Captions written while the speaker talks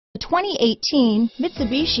2018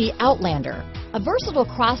 Mitsubishi Outlander. A versatile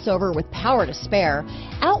crossover with power to spare,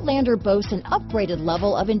 Outlander boasts an upgraded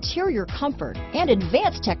level of interior comfort and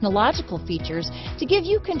advanced technological features to give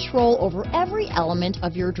you control over every element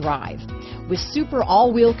of your drive. With super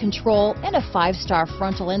all-wheel control and a 5-star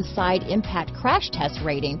frontal and side impact crash test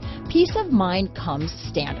rating, peace of mind comes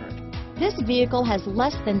standard. This vehicle has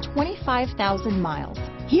less than 25,000 miles.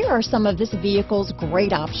 Here are some of this vehicle's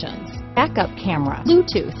great options: backup camera,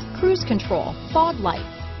 Bluetooth, cruise control, fog lights,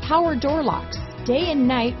 power door locks, day and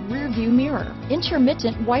night rear view mirror,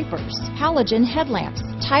 intermittent wipers, halogen headlamps,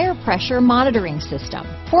 tire pressure monitoring system,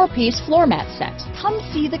 4-piece floor mat set. Come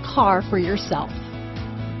see the car for yourself.